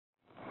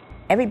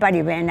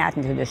Everybody ran out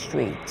into the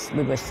streets.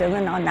 We were still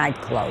in our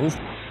night clothes.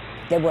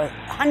 There were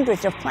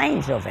hundreds of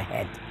planes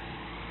overhead.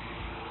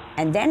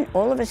 And then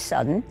all of a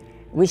sudden,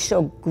 we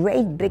saw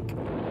great big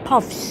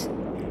puffs.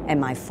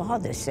 And my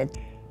father said,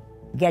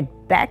 "Get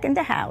back in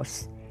the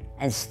house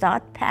and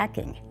start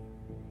packing.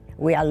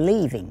 We are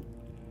leaving."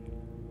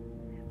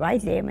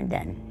 Right there and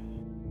then.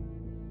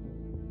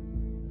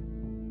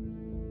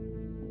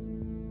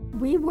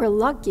 We were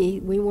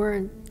lucky we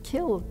weren't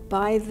killed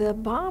by the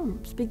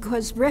bombs,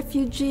 because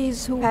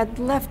refugees who had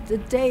left a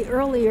day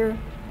earlier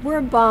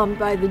were bombed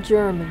by the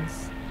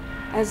Germans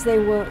as they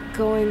were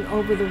going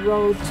over the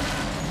road.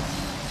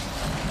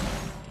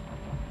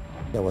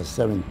 I was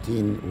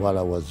 17 while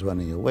I was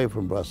running away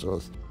from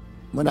Brussels.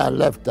 When I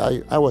left,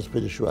 I was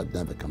pretty sure I'd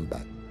never come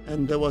back.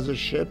 And there was a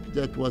ship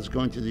that was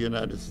going to the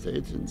United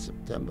States in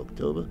September,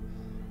 October,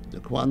 the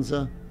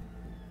Quanza.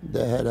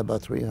 They had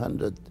about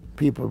 300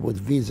 people with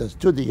visas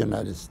to the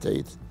United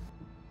States.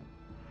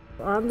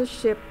 On the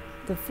ship,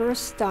 the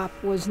first stop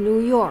was New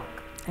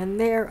York, and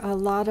there a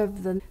lot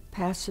of the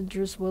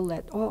passengers were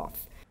let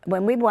off.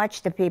 When we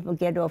watched the people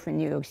get off in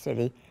New York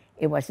City,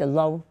 it was a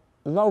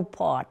low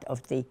part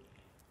of the,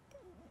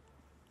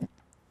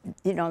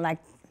 you know, like,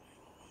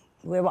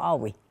 where are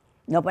we?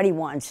 Nobody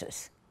wants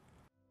us.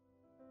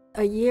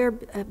 A year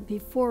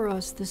before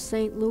us, the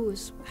St.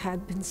 Louis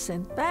had been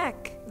sent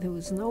back. There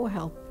was no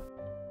help.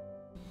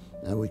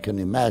 And we can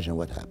imagine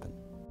what happened.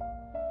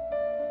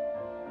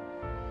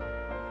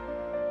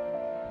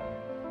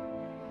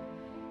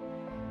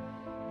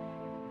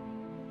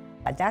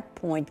 At that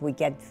point, we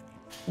get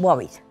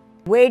worried.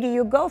 Where do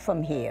you go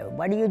from here?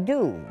 What do you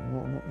do?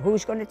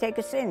 Who's going to take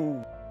us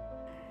in?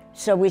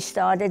 So we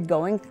started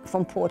going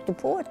from port to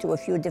port to a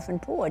few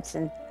different ports,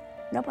 and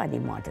nobody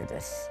wanted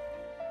us.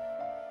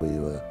 We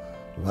were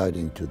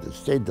writing to the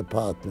State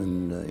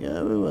Department.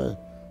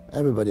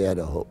 Everybody had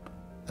a hope.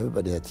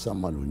 Everybody had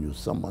someone who knew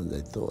someone,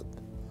 they thought,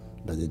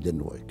 but it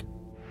didn't work.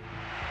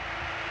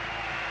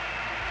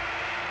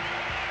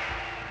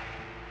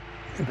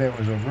 There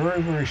was a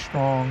very, very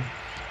strong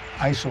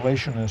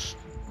isolationist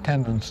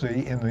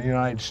tendency in the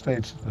United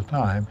States at the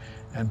time,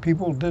 and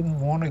people didn't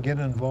want to get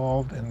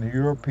involved in the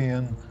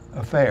European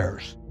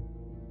affairs.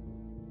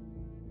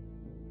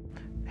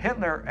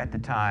 Hitler at the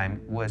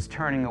time was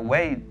turning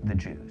away the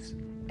Jews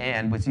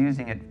and was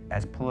using it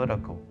as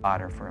political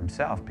fodder for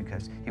himself,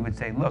 because he would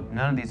say, look,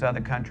 none of these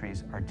other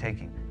countries are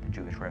taking the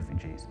Jewish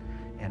refugees,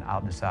 and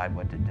I'll decide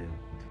what to do.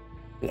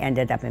 We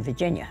ended up in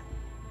Virginia.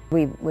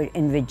 We were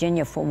in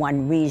Virginia for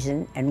one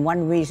reason, and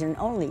one reason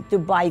only, to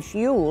buy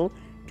fuel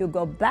to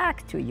go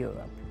back to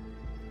Europe.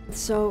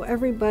 So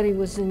everybody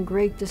was in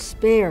great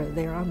despair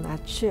there on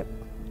that ship.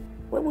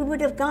 Well, we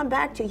would have gone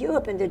back to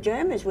Europe, and the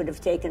Germans would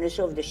have taken us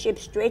off the ship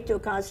straight to a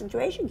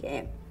concentration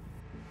camp.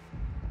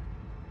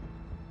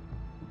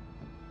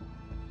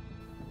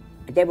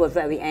 They were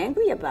very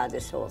angry about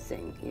this whole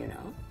thing, you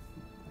know.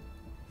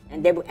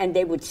 And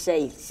they would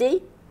say,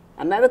 see,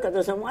 America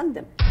doesn't want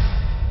them.